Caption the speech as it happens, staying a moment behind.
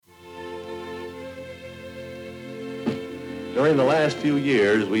During the last few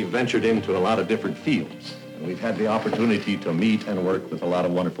years, we've ventured into a lot of different fields, and we've had the opportunity to meet and work with a lot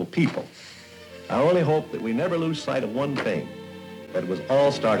of wonderful people. I only hope that we never lose sight of one thing, that it was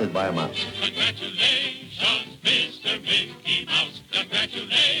all started by a mouse. Congratulations, Mr. Mickey Mouse.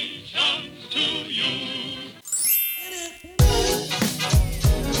 Congratulations to you.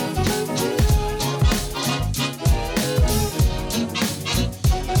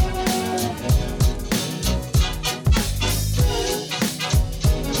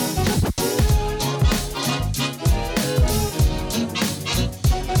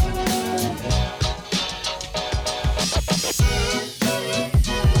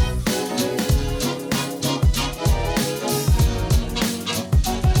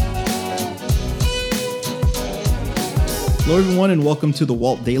 Hello everyone and welcome to the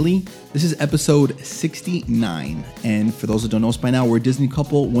Walt Daily. This is episode 69, and for those who don't know us by now, we're a Disney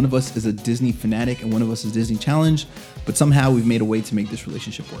couple. One of us is a Disney fanatic and one of us is Disney Challenge, but somehow we've made a way to make this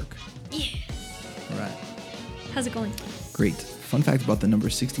relationship work. Yeah. All right. How's it going? Great. Fun fact about the number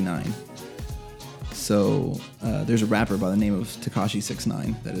 69. So there's a rapper by the name of Tekashi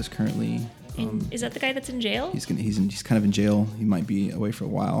 69 that is currently... Is that the guy that's in jail? He's kind of in jail. He might be away for a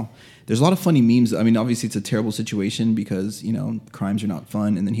while. There's a lot of funny memes. I mean, obviously it's a terrible situation because, you know, crimes are not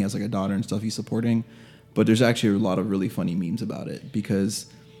fun. And then he has like a daughter and stuff he's supporting. But there's actually a lot of really funny memes about it because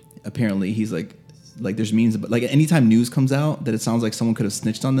apparently he's like there's memes about, like anytime news comes out that it sounds like someone could have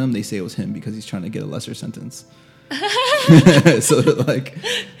snitched on them, they say it was him because he's trying to get a lesser sentence. so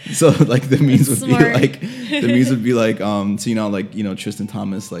the memes would be like Tristan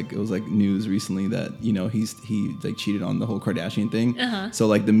Thomas, like it was like news recently that, you know, he like cheated on the whole Kardashian thing. So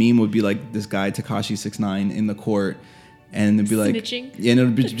like the meme would be like this guy Tekashi 69 in the court, and it'd be like snitching. Yeah, and it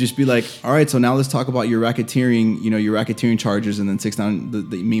would just be like, all right, so now let's talk about your racketeering charges. And then 6ix9ine,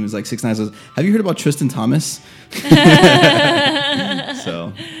 the meme is like 6ix9ine says, have you heard about Tristan Thomas?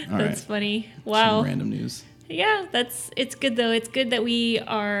 So That's funny. Wow. Some random news. Yeah, it's good though. It's good that we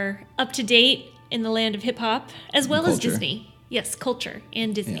are up to date in the land of hip hop as well as Disney. Yes, culture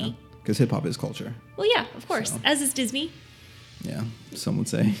and Disney. Yeah, because hip hop is culture. Well, yeah, of course. So. As is Disney. Yeah, some would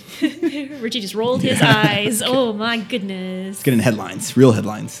say. Richie just rolled his eyes. Oh my goodness. Let's get in headlines, real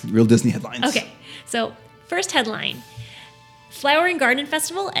Disney headlines. Okay, so first headline: Flower and Garden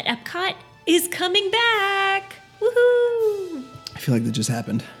Festival at Epcot is coming back. Woohoo! I feel like that just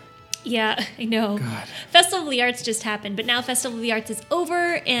happened. Yeah, I know. God. Festival of the Arts just happened, but now Festival of the Arts is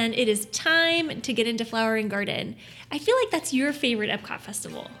over, and it is time to get into Flower and Garden. I feel like that's your favorite Epcot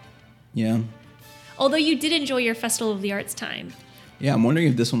festival. Yeah. Although you did enjoy your Festival of the Arts time. Yeah, I'm wondering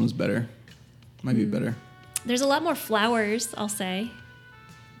if this one was better. Might be better. There's a lot more flowers, I'll say.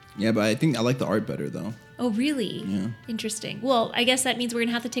 Yeah, but I think I like the art better, though. Oh, really? Yeah. Interesting. Well, I guess that means we're going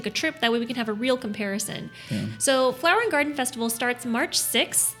to have to take a trip. That way we can have a real comparison. Yeah. So Flower and Garden Festival starts March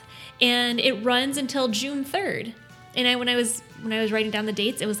 6th. And it runs until June 3rd. And when I was writing down the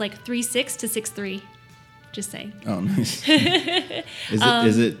dates, it was like 3/6 to 6/3. Just saying. Oh, nice.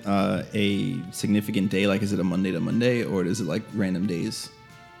 Is it a significant day? Like, is it a Monday to Monday, or is it like random days?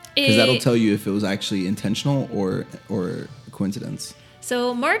 Because that'll tell you if it was actually intentional or coincidence.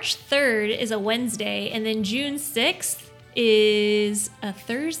 So March 3rd is a Wednesday, and then June 6th is a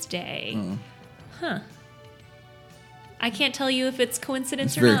Thursday. Oh. Huh. I can't tell you if it's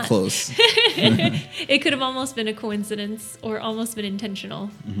coincidence or very not. Close. It could have almost been a coincidence or almost been intentional.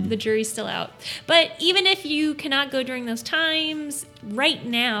 Mm-hmm. The jury's still out. But even if you cannot go during those times, right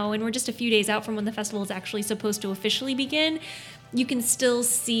now, and we're just a few days out from when the festival is actually supposed to officially begin, you can still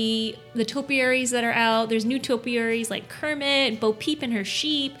see the topiaries that are out. There's new topiaries like Kermit, Bo Peep and her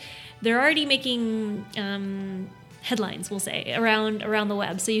sheep. They're already making... headlines, we'll say, around the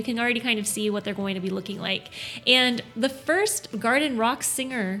web. So you can already kind of see what they're going to be looking like. And the first Garden Rock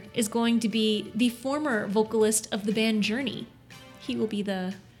singer is going to be the former vocalist of the band Journey. He will be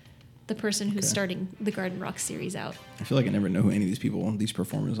the person who's starting the Garden Rock series out. I feel like I never know who any of these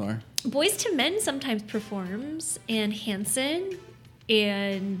performers are. Boyz II Men sometimes performs, and Hanson,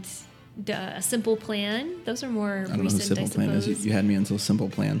 and Simple Plan. Those are more recent, I don't know who Simple Plan is. You had me until Simple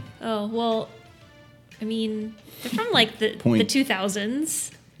Plan. Oh, well... I mean, they're from like the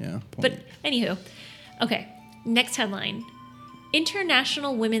 2000s. Yeah. But anywho. Okay, next headline.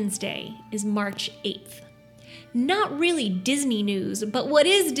 International Women's Day is March 8th. Not really Disney news, but what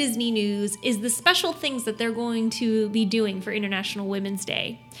is Disney news is the special things that they're going to be doing for International Women's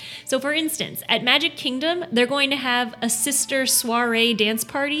Day. So for instance, at Magic Kingdom, they're going to have a sister soiree dance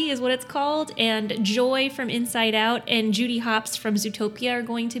party is what it's called, and Joy from Inside Out and Judy Hopps from Zootopia are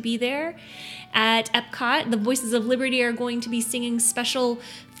going to be there. At Epcot, the Voices of Liberty are going to be singing special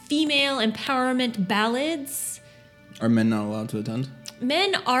female empowerment ballads. Are men not allowed to attend?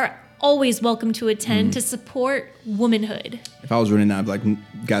 Men are always welcome to attend to support womanhood. If I was running now, I'd be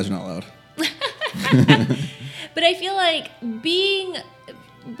like, guys are not allowed. But I feel like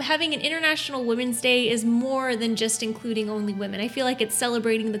having an International Women's Day is more than just including only women. I feel like it's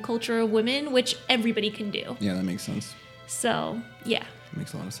celebrating the culture of women, which everybody can do. Yeah, that makes sense. So, yeah.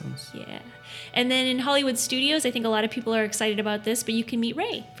 Makes a lot of sense. Yeah. And then in Hollywood Studios, I think a lot of people are excited about this, but you can meet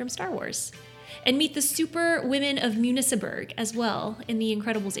Rey from Star Wars. And meet the super women of Municeburg as well in the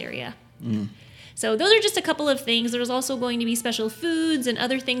Incredibles area. So those are just a couple of things. There's also going to be special foods and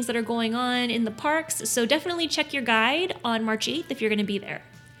other things that are going on in the parks. So definitely check your guide on March 8th if you're going to be there.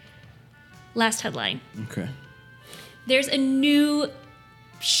 Last headline. Okay. There's a new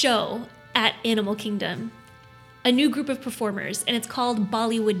show at Animal Kingdom. A new group of performers, and it's called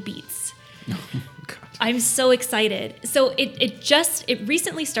Bollywood Beats. God. I'm so excited. So it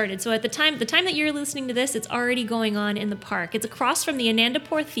recently started. So at the time that you're listening to this, it's already going on in the park. It's across from the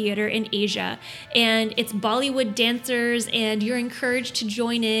Anandapur Theater in Asia, and it's Bollywood dancers, and you're encouraged to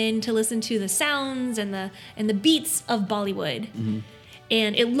join in to listen to the sounds and the beats of Bollywood.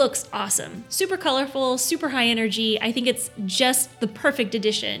 And it looks awesome. Super colorful, super high energy. I think it's just the perfect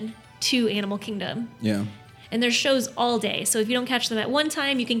addition to Animal Kingdom. Yeah. And there's shows all day. So if you don't catch them at one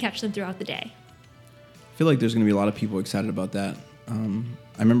time, you can catch them throughout the day. I feel like there's going to be a lot of people excited about that. I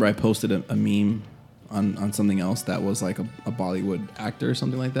remember I posted a meme on something else that was like a Bollywood actor or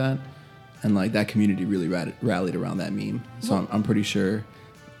something like that. And like that community really rallied around that meme. So I'm pretty sure,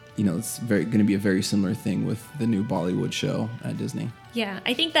 it's going to be a very similar thing with the new Bollywood show at Disney. Yeah,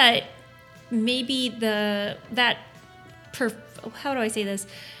 I think that maybe that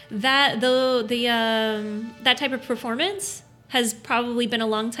type of performance has probably been a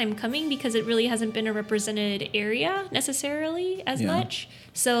long time coming because it really hasn't been a represented area necessarily as much.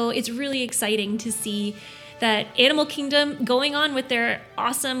 So it's really exciting to see that Animal Kingdom going on with their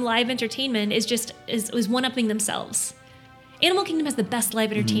awesome live entertainment is one-upping themselves. Animal Kingdom has the best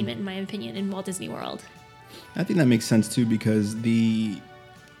live entertainment, in my opinion, in Walt Disney World. I think that makes sense too because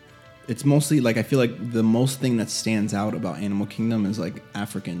it's mostly like I feel like the most thing that stands out about Animal Kingdom is like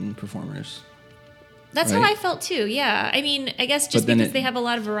African performers. That's right? how I felt too. Yeah, I mean, I guess just because they have a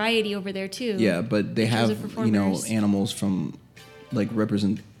lot of variety over there too. Yeah, but they have animals from like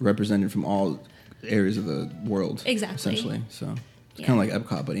represented from all areas of the world. Exactly. Essentially, so it's kind of like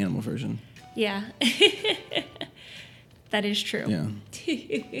Epcot but animal version. Yeah, that is true. Yeah.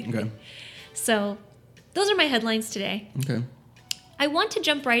 Okay. So, those are my headlines today. Okay. I want to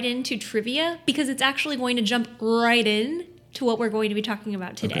jump right into trivia because it's actually going to jump right in to what we're going to be talking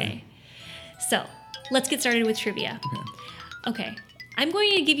about today. Okay. So, let's get started with trivia. Okay. I'm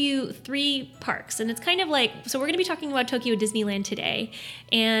going to give you 3 parks, and it's kind of like, so we're going to be talking about Tokyo Disneyland today,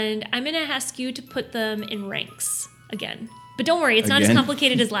 and I'm going to ask you to put them in ranks again. But don't worry, it's not as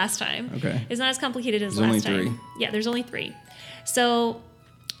complicated as last time. Okay. It's not as complicated as There's last only time. 3. Yeah, there's only 3. So,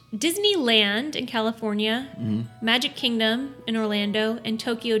 Disneyland in California, Magic Kingdom in Orlando, and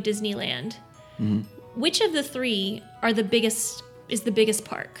Tokyo Disneyland. Which of the 3 is the biggest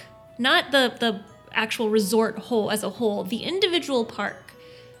park? Not the actual resort as a whole, the individual park.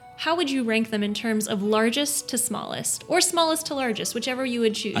 How would you rank them in terms of largest to smallest, or smallest to largest, whichever you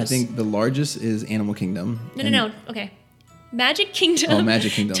would choose? I think the largest is Animal Kingdom. No. Okay. Magic Kingdom. Oh,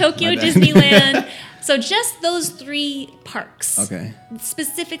 Magic Kingdom. Tokyo Disneyland. So just those 3 parks. Okay.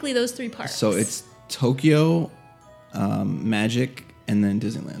 Specifically those 3 parks. So it's Tokyo, Magic, and then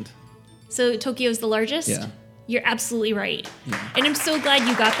Disneyland. So Tokyo's the largest? Yeah. You're absolutely right. Yeah. And I'm so glad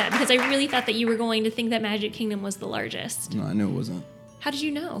you got that because I really thought that you were going to think that Magic Kingdom was the largest. No, I knew it wasn't. How did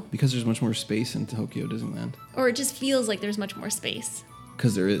you know? Because there's much more space in Tokyo Disneyland. Or it just feels like there's much more space.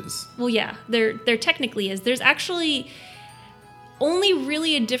 Because there is. Well, yeah, there technically is. There's actually only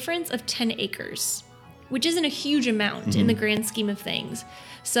really a difference of 10 acres, which isn't a huge amount in the grand scheme of things.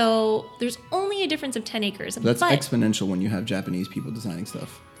 So there's only a difference of 10 acres. That's exponential when you have Japanese people designing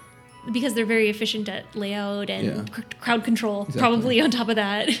stuff. Because they're very efficient at layout and crowd control, Exactly. probably on top of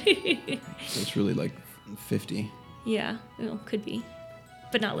that. So it's really like 50. Yeah, well, could be,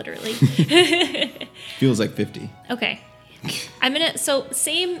 but not literally. Feels like 50. Okay. So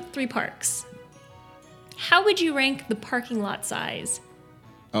same 3 parks. How would you rank the parking lot size?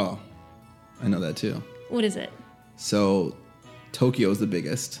 Oh, I know that too. What is it? So Tokyo is the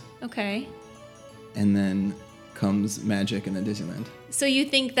biggest, Okay. and then comes Magic and then Disneyland. So you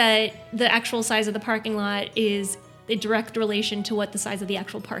think that the actual size of the parking lot is a direct relation to what the size of the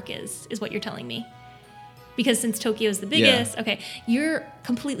actual park is what you're telling me? Because since Tokyo is the biggest, okay, you're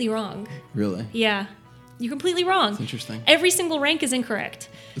completely wrong. Really? Yeah, you're completely wrong. That's interesting. Every single rank is incorrect.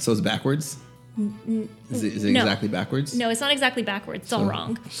 So it's backwards? Is it No. exactly backwards? No, it's not exactly backwards. It's all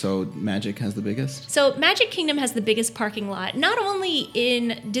wrong. So Magic has the biggest? So Magic Kingdom has the biggest parking lot, not only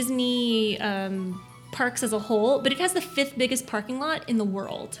in Disney parks as a whole, but it has the 5th biggest parking lot in the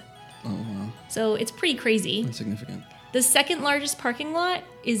world. Oh, wow. So it's pretty crazy. That's significant. The 2nd largest parking lot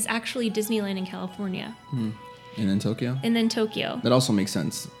is actually Disneyland in California, And then Tokyo? and then Tokyo. That also makes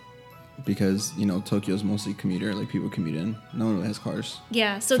sense because, you know, Tokyo's mostly commuter, like people commute in. No one really has cars.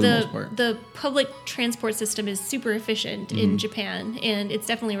 Yeah, so For the most part. the public transport system is super efficient in Japan, and it's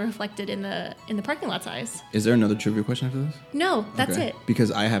definitely reflected in the parking lot size. Is there another trivia question after this? No, that's Okay. it.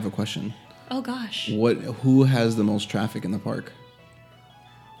 Because I have a question. Oh gosh, Who has the most traffic in the park?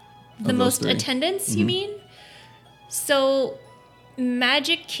 the of those most 3? attendance, you mean? So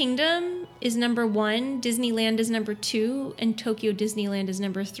Magic Kingdom is number 1, Disneyland is number 2, and Tokyo Disneyland is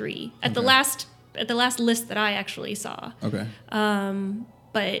number 3. At the last list that I actually saw. Okay.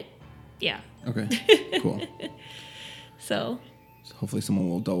 But yeah, Okay. Cool. so So hopefully someone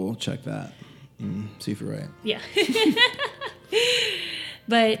will double check that and see if you're right. yeah.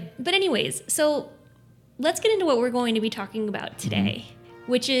 But anyways, so let's get into what we're going to be talking about today,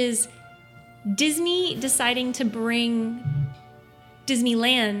 which is Disney deciding to bring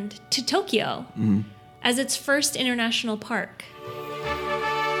Disneyland to Tokyo as its first international park.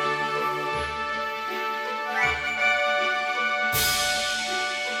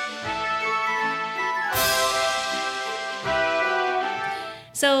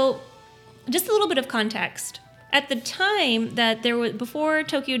 So, just a little bit of context. At the time that there was, before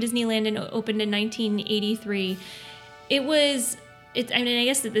Tokyo Disneyland opened in 1983, I mean, I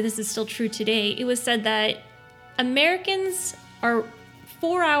guess that this is still true today. It was said that Americans are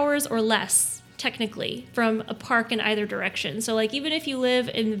 4 hours or less, technically, from a park in either direction. So, like, even if you live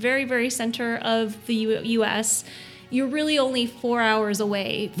in the very, very center of the U.S., you're really only 4 hours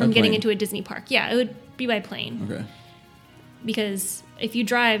away from getting plane. into a Disney park. Yeah, it would be by plane. Okay. Because if you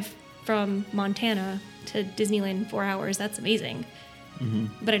drive from Montana to Disneyland in 4 hours, that's amazing.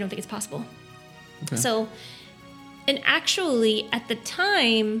 But I don't think it's possible. Okay. So, and actually, at the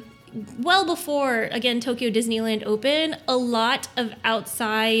time, well before, again, Tokyo Disneyland opened, a lot of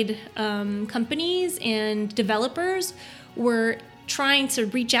outside companies and developers were trying to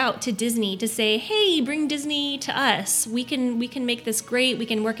reach out to Disney to say, hey, bring Disney to us. We can make this great. We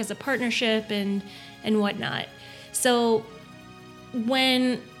can work as a partnership and whatnot. So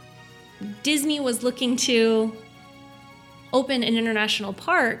when Disney was looking to open an international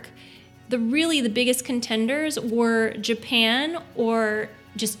park, the biggest contenders were Japan or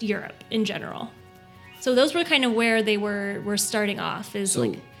just Europe in general. So those were kind of where they were starting off.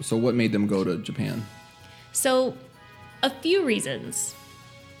 So what made them go to Japan? So a few reasons.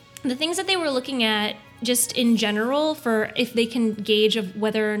 The things that they were looking at just in general for if they can gauge of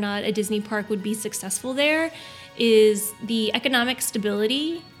whether or not a Disney park would be successful there is the economic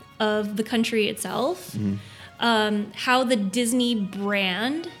stability of the country itself, how the Disney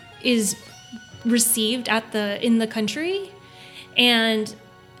brand is received in the country, and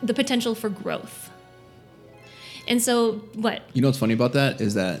the potential for growth. And so, what? You know what's funny about that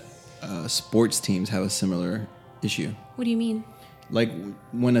is that sports teams have a similar issue. What do you mean? Like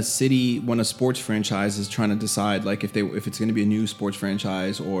when a sports franchise is trying to decide like if it's going to be a new sports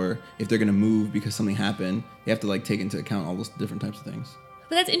franchise or if they're going to move because something happened, they have to like take into account all those different types of things.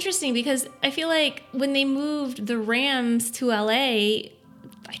 But that's interesting because I feel like when they moved the Rams to LA,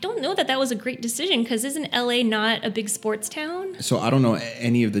 I don't know that was a great decision because isn't LA not a big sports town? So I don't know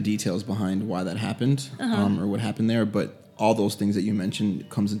any of the details behind why that happened or what happened there, but all those things that you mentioned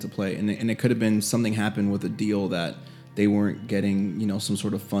comes into play, and it could have been something happened with a deal that they weren't getting, some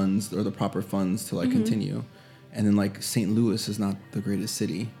sort of funds or the proper funds to like continue, and then like St. Louis is not the greatest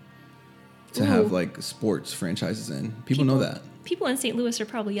city to have like sports franchises in. People know that. People in St. Louis are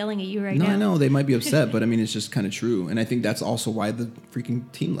probably yelling at you right No, now. I know they might be upset, but I mean it's just kind of true, and I think that's also why the freaking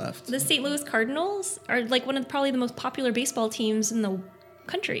team left. The St. Louis Cardinals are like one of probably the most popular baseball teams in the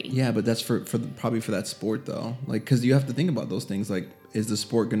country. Yeah, but that's probably for that sport though. Like, because you have to think about those things. Like, is the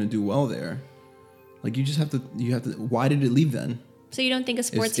sport going to do well there? Like, you have to. Why did it leave then? So you don't think a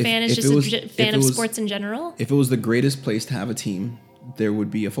sports If- fan is if just it was- a fan if it of was- sports in general? If it was the greatest place to have a team, there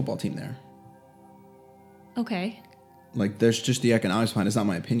would be a football team there. Okay. Like, there's just the economics behind it. It's not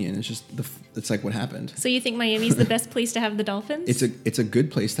my opinion. It's just it's like what happened. So you think Miami's the best place to have the Dolphins? It's a good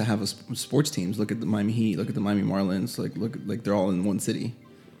place to have sports teams. Look at the Miami Heat. Look at the Miami Marlins. Like they're all in one city.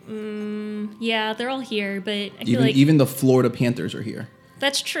 Yeah, they're all here, but I feel like Even the Florida Panthers are here.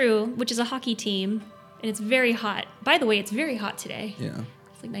 that's true, which is a hockey team, and it's very hot. By the way, it's very hot today. Yeah.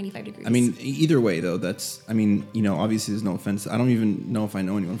 It's like 95 degrees. I mean, either way though, that's, I mean, you know, obviously there's no offense. I don't even know if I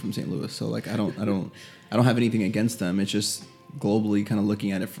know anyone from St. Louis. So like, I don't have anything against them. It's just globally kind of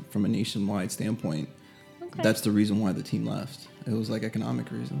looking at it from a nationwide standpoint. Okay. That's the reason why the team left. It was like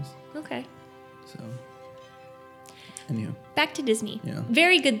economic reasons. Okay. So, anyhow. Back to Disney. Yeah.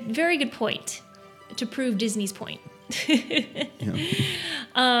 Very good point to prove Disney's point. Yeah.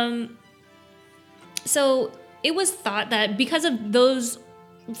 So it was thought that because of those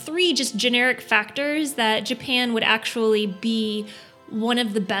 3 just generic factors, that Japan would actually be one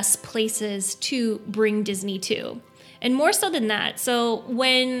of the best places to bring Disney to. And more so than that. So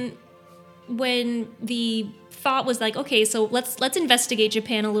when the thought was like, okay, so let's investigate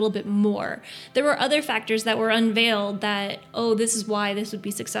Japan a little bit more, there were other factors that were unveiled that, oh, this is why this would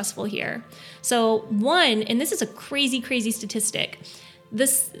be successful here. So one, and this is a crazy statistic,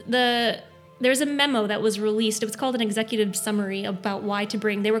 there's a memo that was released. It was called an executive summary about why to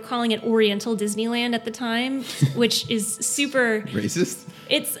bring. They were calling it Oriental Disneyland at the time, which is super Racist?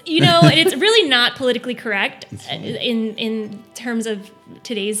 It's, you know, and it's really not politically correct in terms of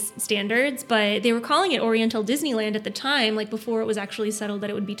today's standards, but they were calling it Oriental Disneyland at the time, like before it was actually settled that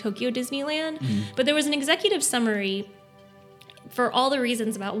it would be Tokyo Disneyland. Mm-hmm. But there was an executive summary for all the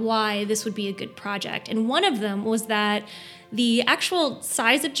reasons about why this would be a good project. And one of them was that the actual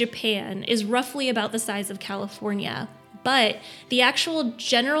size of Japan is roughly about the size of California, but the actual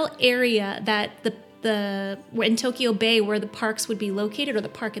general area that in Tokyo Bay where the parks would be located, or the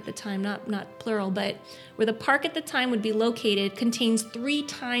park at the time, not plural, but where the park at the time would be located, contains 3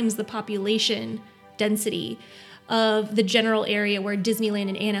 times the population density of the general area where Disneyland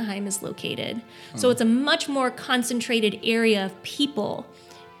in Anaheim is located. So it's a much more concentrated area of people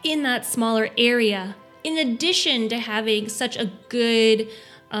in that smaller area, in addition to having such a good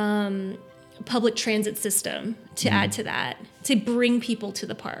public transit system to add to that, to bring people to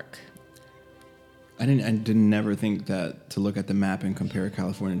the park. I didn't never think that to look at the map and compare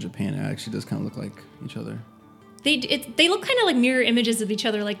California and Japan, it actually does kind of look like each other. They look kind of like mirror images of each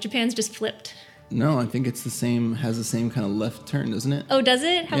other, like Japan's just flipped. No, I think it's has the same kind of left turn, doesn't it? Oh, does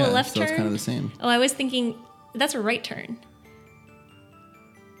it have a left turn? Yeah, so it's kind of the same. Oh, I was thinking that's a right turn.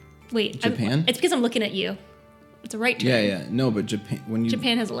 Wait, Japan? It's because I'm looking at you. It's a right turn. Yeah. No, but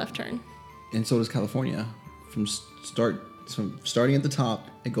Japan has a left turn. And so does California. From starting at the top,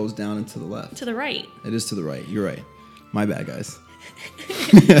 it goes down and to the left. To the right. It is to the right. You're right. My bad, guys.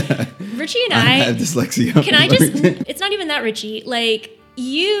 Richie and I have dyslexia. Can I just? It's not even that, Richie. Like,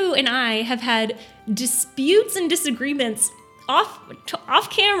 you and I have had disputes and disagreements off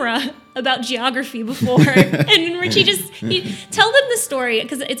camera about geography before, and Richie tell them the story,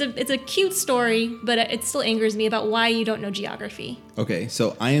 because it's a cute story, but it still angers me about why you don't know geography. Okay,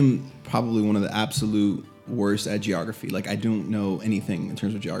 so I am probably one of the absolute worst at geography. Like, I don't know anything in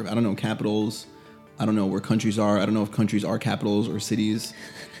terms of geography. I don't know capitals. I don't know where countries are. I don't know if countries are capitals or cities.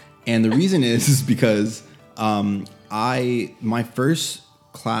 And the reason is because my first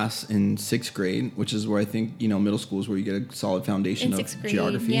class in 6th grade, which is where I think, middle school is where you get a solid foundation of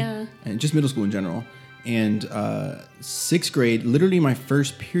geography. Yeah. And just middle school in general. And 6th grade, literally my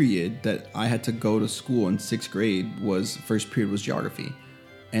first period that I had to go to school in 6th grade first period was geography.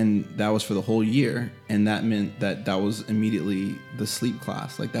 And that was for the whole year. And that meant that was immediately the sleep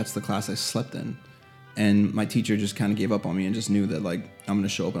class. Like, that's the class I slept in. And my teacher just kind of gave up on me and just knew that, like, I'm going to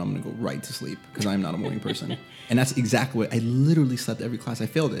show up and I'm going to go right to sleep because I'm not a morning person. And that's exactly what I literally slept every class. I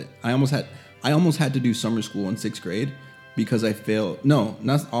failed it. I almost had to do summer school in 6th grade because I failed. No,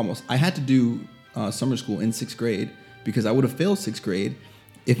 not almost. I had to do summer school in 6th grade because I would have failed 6th grade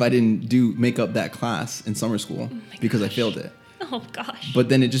if I didn't make up that class in summer school because I failed it. Oh, gosh. But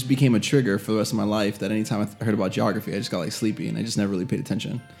then it just became a trigger for the rest of my life that anytime I heard about geography, I just got, like, sleepy, and I just never really paid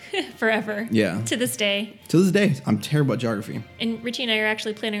attention. Forever. Yeah. To this day. To this day. I'm terrible at geography. And Richie and I are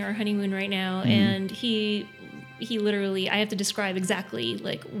actually planning our honeymoon right now, and he literally, I have to describe exactly,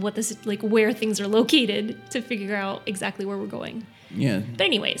 like, where things are located to figure out exactly where we're going. Yeah. But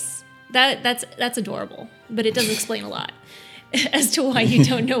anyways, that's adorable, but it does explain a lot as to why you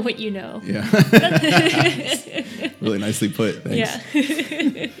don't know what you know. Yeah. Really nicely put. Thanks.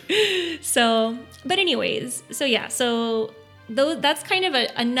 Yeah. So that's kind of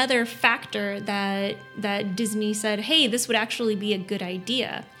another factor that Disney said, hey, this would actually be a good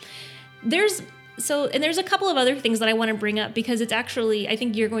idea. There's a couple of other things that I want to bring up because it's actually, I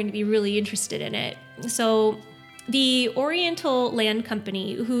think you're going to be really interested in it. So the Oriental Land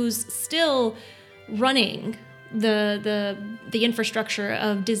Company, who's still running the infrastructure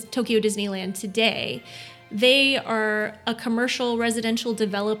of Tokyo Disneyland today, They are a commercial residential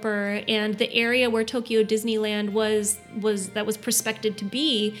developer, and the area where Tokyo Disneyland was prospected to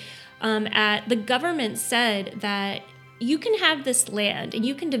be, the government said that you can have this land and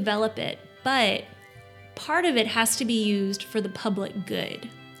you can develop it, but part of it has to be used for the public good.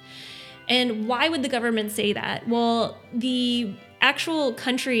 And why would the government say that? Well, the actual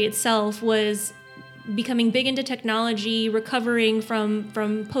country itself was becoming big into technology, recovering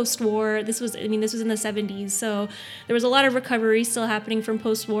from post-war. This was in the 70s, so there was a lot of recovery still happening from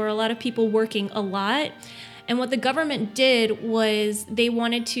post-war, a lot of people working a lot. And what the government did was they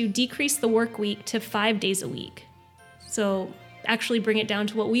wanted to decrease the work week to 5 days a week. So actually bring it down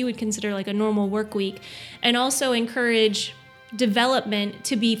to what we would consider like a normal work week, and also encourage development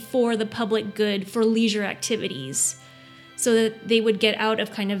to be for the public good, for leisure activities, so that they would get out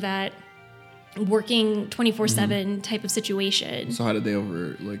of kind of that working 24/7 type of situation. So what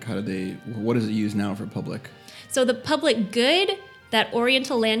does it use now for public? So the public good that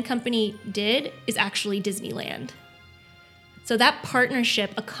Oriental Land Company did is actually Disneyland. So that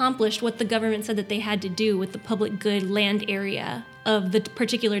partnership accomplished what the government said that they had to do with the public good land area of the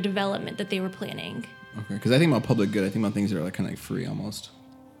particular development that they were planning. Okay, because I think about public good, I think about things that are like kind of like free almost.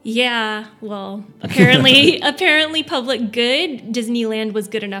 Yeah, well, apparently public good, Disneyland was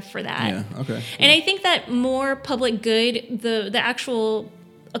good enough for that. Yeah, okay. And I think that more public good, the actual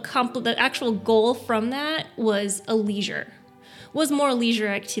goal from that was more leisure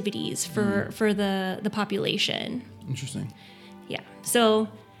activities for the population. Interesting. Yeah. So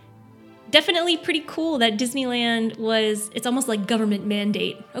definitely pretty cool that Disneyland it's almost like government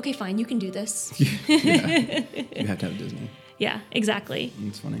mandate. Okay, fine, you can do this. Yeah. You have to have Disney. Yeah, exactly.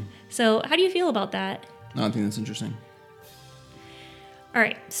 It's funny. So how do you feel about that? No, I think that's interesting. All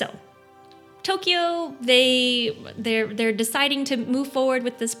right, so Tokyo, they're deciding to move forward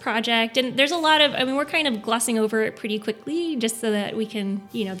with this project, and there's a lot of, we're kind of glossing over it pretty quickly just so that we can,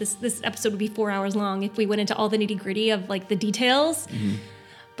 this episode would be 4 hours long if we went into all the nitty-gritty of like the details. Mm-hmm.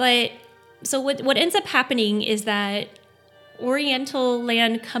 But so what ends up happening is that Oriental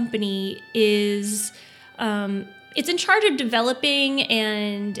Land Company is it's in charge of developing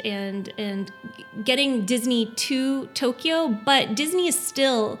and getting Disney to Tokyo, but Disney is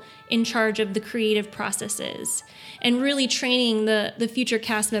still in charge of the creative processes and really training the future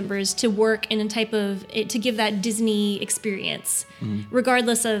cast members to work in a type of, to give that Disney experience,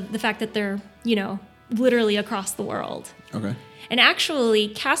 regardless of the fact that they're, literally across the world. Okay. And actually,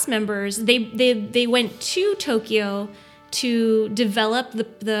 cast members, they went to Tokyo to develop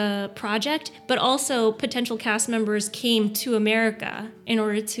the project, but also potential cast members came to America in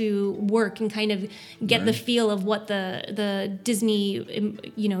order to work and kind of get the feel of what the Disney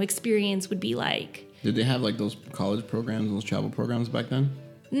experience would be like. Did they have like those college programs, those travel programs back then?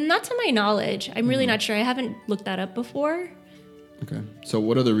 Not to my knowledge. I'm really not sure. I haven't looked that up before. Okay. So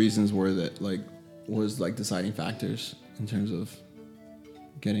what other reasons were that was deciding factors in terms of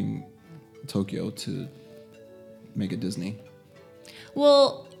getting Tokyo to make it Disney?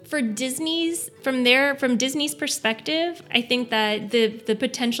 Well, from Disney's perspective, I think that the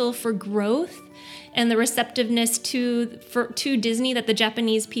potential for growth and the receptiveness to Disney that the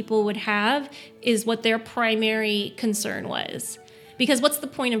Japanese people would have is what their primary concern was. Because what's the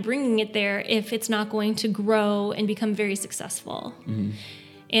point of bringing it there if it's not going to grow and become very successful? Mm-hmm.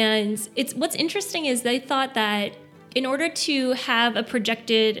 And what's interesting is they thought that in order to have a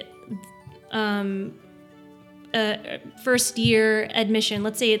projected first year admission,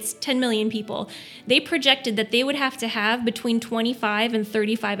 let's say it's 10 million people, they projected that they would have to have between 25 and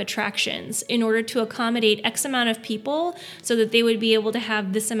 35 attractions in order to accommodate X amount of people so that they would be able to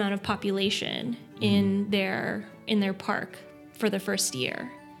have this amount of population in their park for the first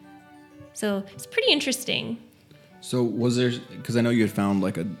year. So it's pretty interesting. So was there, because I know you had found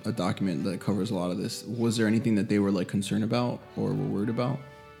like a document that covers a lot of this, was there anything that they were like concerned about or were worried about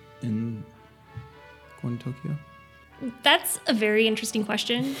in going to Tokyo? That's a very interesting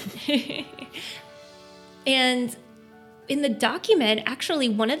question. And in the document, actually,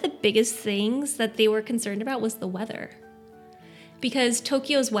 one of the biggest things that they were concerned about was the weather. Because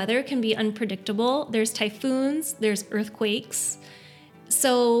Tokyo's weather can be unpredictable. There's typhoons, there's earthquakes.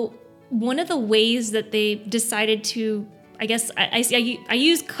 So one of the ways that they decided to, I guess I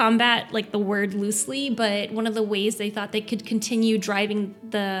use combat like the word loosely, but one of the ways they thought they could continue driving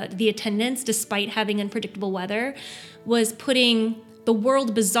the attendance despite having unpredictable weather was putting the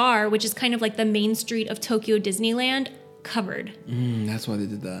World Bazaar, which is kind of like the main street of Tokyo Disneyland, covered. That's why they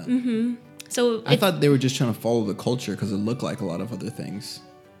did that. Mm-hmm. So I thought they were just trying to follow the culture because it looked like a lot of other things.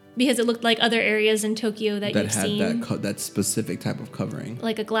 Because it looked like other areas in Tokyo that that you've had seen. that specific type of covering.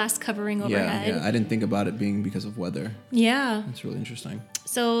 Like a glass covering overhead. Yeah, I didn't think about it being because of weather. Yeah. That's really interesting.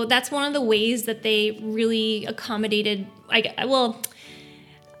 So that's one of the ways that they really accommodated.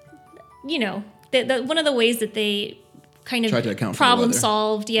 One of the ways that they kind of Tried to account for the problem weather.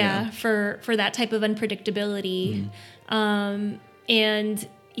 solved, Yeah. for that type of unpredictability. And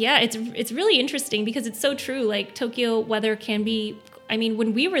yeah, it's really interesting because it's so true. Like Tokyo weather can be. I mean,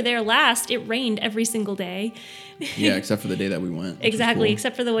 when we were there last, it rained every single day. Yeah, except for the day that we went. which was Exactly, cool.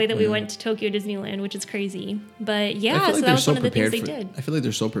 except for the way that we went to Tokyo Disneyland, which is crazy. But I yeah, feel like so that they're was so one of the things prepared they for. did. I feel like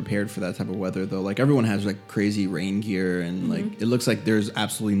they're so prepared for that type of weather, though. Like everyone has like crazy rain gear, and Mm-hmm. like it looks like there's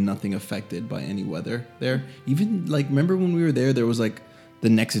absolutely nothing affected by any weather there. Even like remember when we were there was like the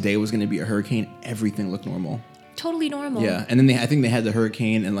next day was going to be a hurricane. Everything looked normal. Totally normal. Yeah, and then I think they had the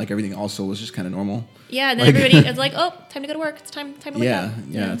hurricane, and like everything also was just kind of normal. Yeah, and then Like- everybody is like, "Oh, time to go to work. It's time to wake Yeah, up."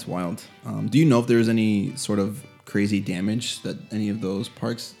 yeah, it's wild. Do you know if there's any sort of crazy damage that any of those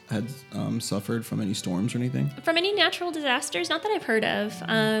parks had suffered from any storms or anything? From any natural disasters, not that I've heard of.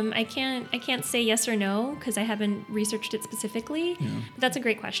 I can't say yes or no because I haven't researched it specifically. But that's a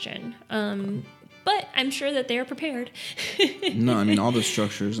great question. But I'm sure that they are prepared. No, I mean all the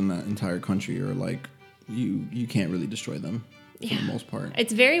structures in that entire country are like you can't really destroy them for the most part.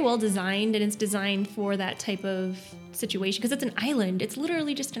 It's very well designed, and it's designed for that type of situation because it's an island. It's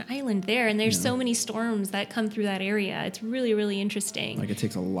literally just an island there, and there's so many storms that come through that area. It's really, really interesting. Like it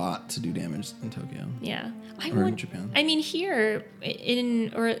takes a lot to do damage in Tokyo. Yeah, Or in Japan. I mean, here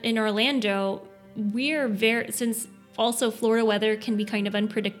in Orlando, we're since also Florida weather can be kind of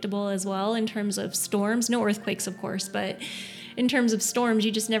unpredictable as well in terms of storms. No earthquakes, of course, but in terms of storms,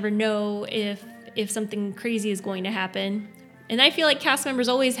 you just never know if something crazy is going to happen. And I feel like cast members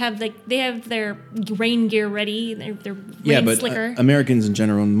always have they have their rain gear ready, their rain slicker. Americans in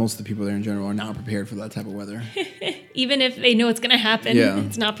general, and most of the people there in general, are not prepared for that type of weather. Even if they know it's going to happen, Yeah.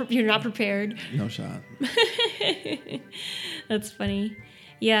 you're not prepared. No shot. That's funny.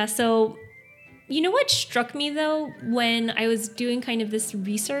 Yeah, so you know what struck me though when I was doing kind of this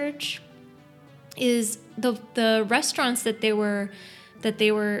research is the restaurants that they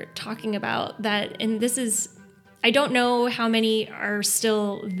were talking about and this is I don't know how many are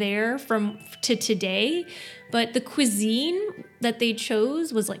still there to today, but the cuisine that they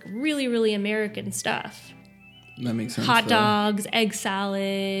chose was like really, really American stuff. That makes sense. Hot though. dogs, egg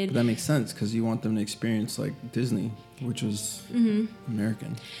salad. That makes sense because you want them to experience like Disney, which was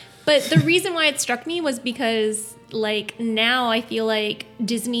American. But the reason why it struck me was because, like, now I feel like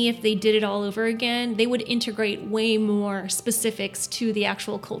Disney, if they did it all over again, they would integrate way more specifics to the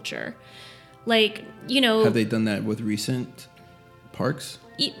actual culture. Like, you know... Have they done that with recent parks?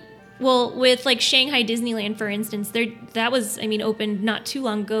 Well, with, like, Shanghai Disneyland, for instance, that was, I mean, opened not too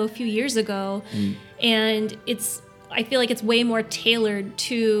long ago, a few years ago. And I feel like it's way more tailored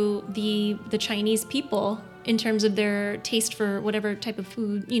to the Chinese people in terms of their taste for whatever type of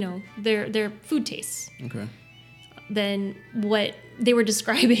food, you know, their food tastes Okay. than what they were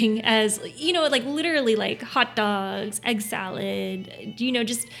describing as, you know, like literally like hot dogs, egg salad, you know,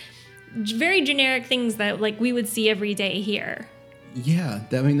 just very generic things that like we would see every day here. Yeah,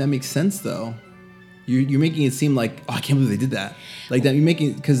 that makes sense though. You're making it seem like, oh, I can't believe they did that. Like that, you're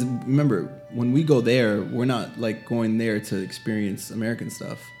making, because remember, when we go there, we're not like going there to experience American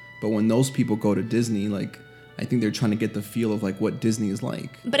stuff. But when those people go to Disney, like, I think they're trying to get the feel of like what Disney is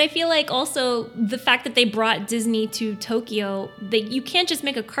like. But I feel like also the fact that they brought Disney to Tokyo, you can't just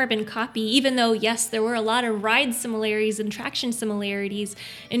make a carbon copy, even though, yes, there were a lot of ride similarities and attraction similarities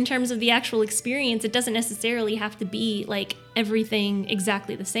in terms of the actual experience. It doesn't necessarily have to be like everything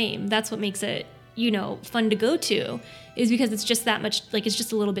exactly the same. That's what makes it, you know, fun to go to, is because it's just that much, like it's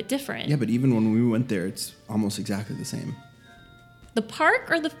just a little bit different. Yeah, but even when we went there, it's almost exactly the same. The park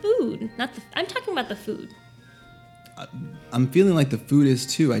or the food? I'm talking about the food. I'm feeling like the food is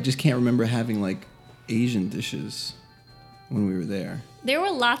too. I just can't remember having like Asian dishes when we were there. There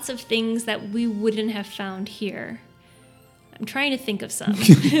were lots of things that we wouldn't have found here. I'm trying to think of some.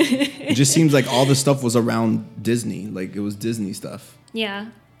 It just seems like all the stuff was around Disney. Like it was Disney stuff. Yeah.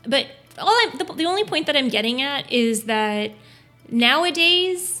 But the only point that I'm getting at is that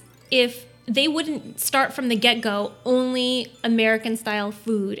nowadays, if they wouldn't start from the get-go only American-style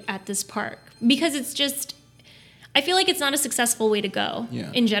food at this park, because it's just... I feel like it's not a successful way to go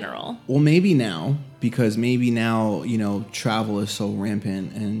in general. Well, maybe now, because maybe now, you know, travel is so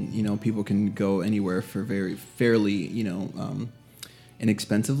rampant and, you know, people can go anywhere for very fairly, you know,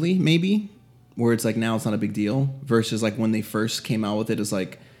 inexpensively, maybe, where it's like now it's not a big deal versus like when they first came out with it, it's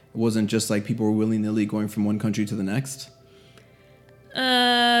like it wasn't just like people were willy-nilly going from one country to the next.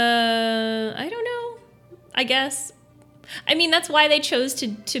 I don't know. I guess. I mean, that's why they chose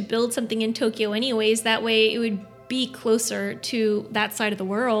to build something in Tokyo anyways. That way it would be closer to that side of the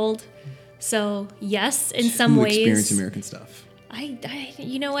world. So, yes, in some ways. Experience American stuff.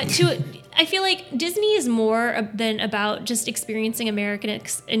 You know what? I feel like Disney is more than about just experiencing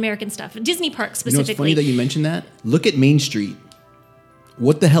American stuff. Disney parks specifically. You know, it's funny that you mentioned that. Look at Main Street.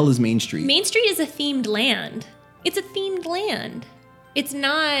 What the hell is Main Street? Main Street is a themed land. It's a themed land. It's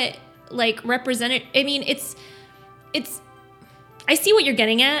not like represented. I mean, it's. I see what you're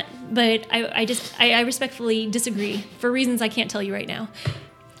getting at, but I respectfully disagree for reasons I can't tell you right now.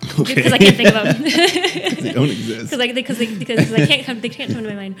 Okay. Because I can't think of them. They don't exist. Because they can't come to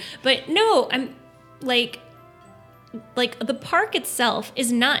my mind. But no, I'm like the park itself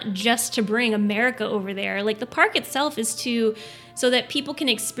is not just to bring America over there. Like the park itself is so that people can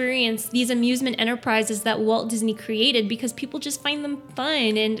experience these amusement enterprises that Walt Disney created because people just find them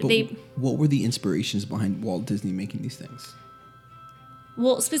fun What were the inspirations behind Walt Disney making these things?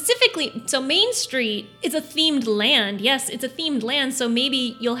 Well, specifically, so Main Street is a themed land. Yes, it's a themed land, so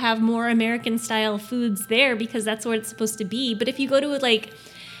maybe you'll have more American-style foods there because that's what it's supposed to be. But if you go to, like,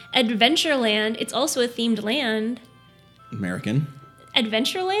 Adventureland, it's also a themed land. American?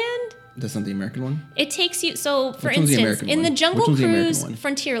 Adventureland? That's not the American one? It takes you... So, for Which one's the instance, American in one? the Jungle Which one's the American Cruise one?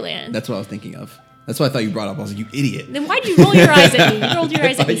 Frontierland... That's what I was thinking of. That's what I thought you brought up. I was like, you idiot. Then why'd you roll your eyes at me? You rolled your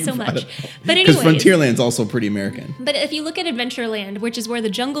eyes at me so much. But Because anyways... Frontierland's also pretty American. But if you look at Adventureland, which is where the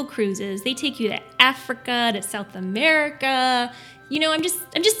Jungle Cruise is, they take you to Africa, to South America. You know, I'm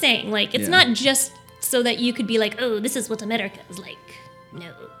just saying, like, it's not just so that you could be like, oh, this is what America is like.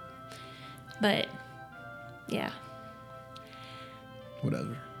 No. But, yeah.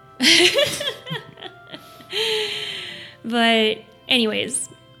 Whatever. But, anyways,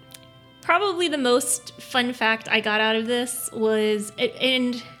 probably the most fun fact I got out of this was,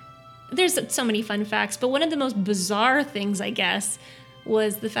 and there's so many fun facts, but one of the most bizarre things, I guess,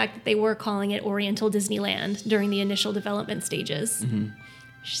 was the fact that they were calling it Oriental Disneyland during the initial development stages. Mm-hmm.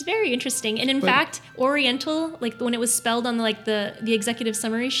 Which is very interesting. And in fact, Oriental, like when it was spelled on the executive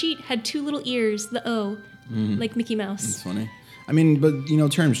summary sheet, had two little ears, the O, like Mickey Mouse. It's funny. I mean, but, you know,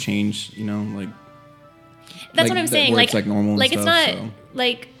 terms change, you know, like... That's what I'm saying. Like normal like and it's stuff, not so.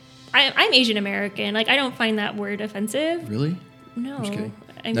 like I'm Asian American. Like I don't find that word offensive. Really? No. I'm just kidding.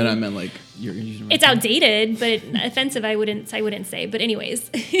 I Then I mean, meant like you're Asian American. it's outdated, but offensive I wouldn't say. But anyways.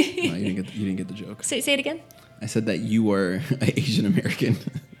 No, you didn't get the joke. Say it again. I said that you were Asian American.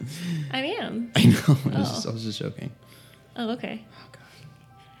 I am. I know. I was just joking. Oh, okay. Oh God.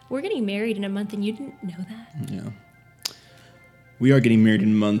 We're getting married in a month, and you didn't know that. Yeah. We are getting married in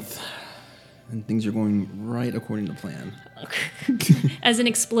a month, and things are going right according to plan. As in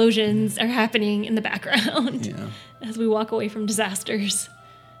explosions are happening in the background. Yeah. As we walk away from disasters.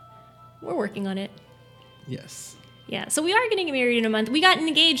 We're working on it. Yes. Yeah. So we are getting married in a month. We got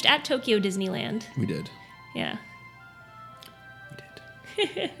engaged at Tokyo Disneyland. We did. Yeah. We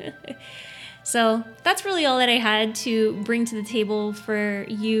did. So that's really all that I had to bring to the table for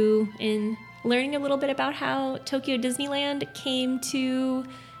you in learning a little bit about how Tokyo Disneyland came to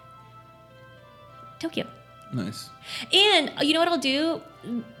Tokyo. Nice. And you know what I'll do?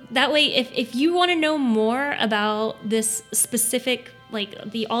 That way, if you want to know more about this specific, like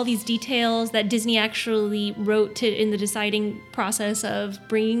all these details that Disney actually wrote in the deciding process of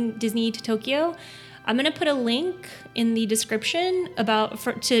bringing Disney to Tokyo, I'm going to put a link in the description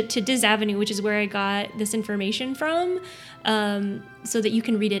to Diz Avenue, which is where I got this information from, so that you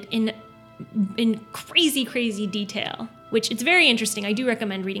can read it in crazy, crazy detail, which it's very interesting. I do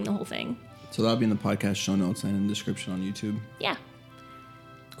recommend reading the whole thing. So that'll be in the podcast show notes and in the description on YouTube. Yeah.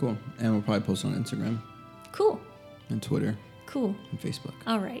 Cool. And we'll probably post on Instagram. Cool. And Twitter. Cool. And Facebook.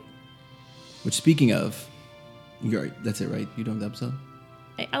 All right. Which, speaking of, that's it, right? You don't have the episode?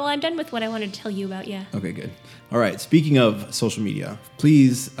 Well, I'm done with what I wanted to tell you about, yeah. Okay, good. All right. Speaking of social media,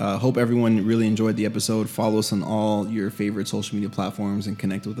 please, hope everyone really enjoyed the episode. Follow us on all your favorite social media platforms and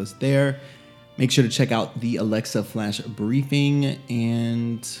connect with us there. Make sure to check out the Alexa Flash Briefing,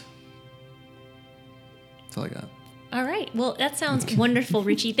 and that's all I got. All right. Well, that sounds wonderful,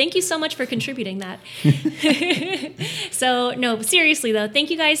 Richie. Thank you so much for contributing that. So, no, seriously, though, thank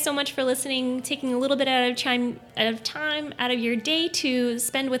you guys so much for listening, taking a little bit of time out of your day to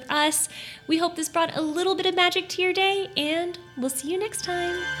spend with us. We hope this brought a little bit of magic to your day, and we'll see you next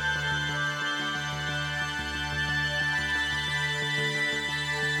time.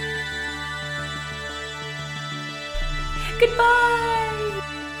 Goodbye.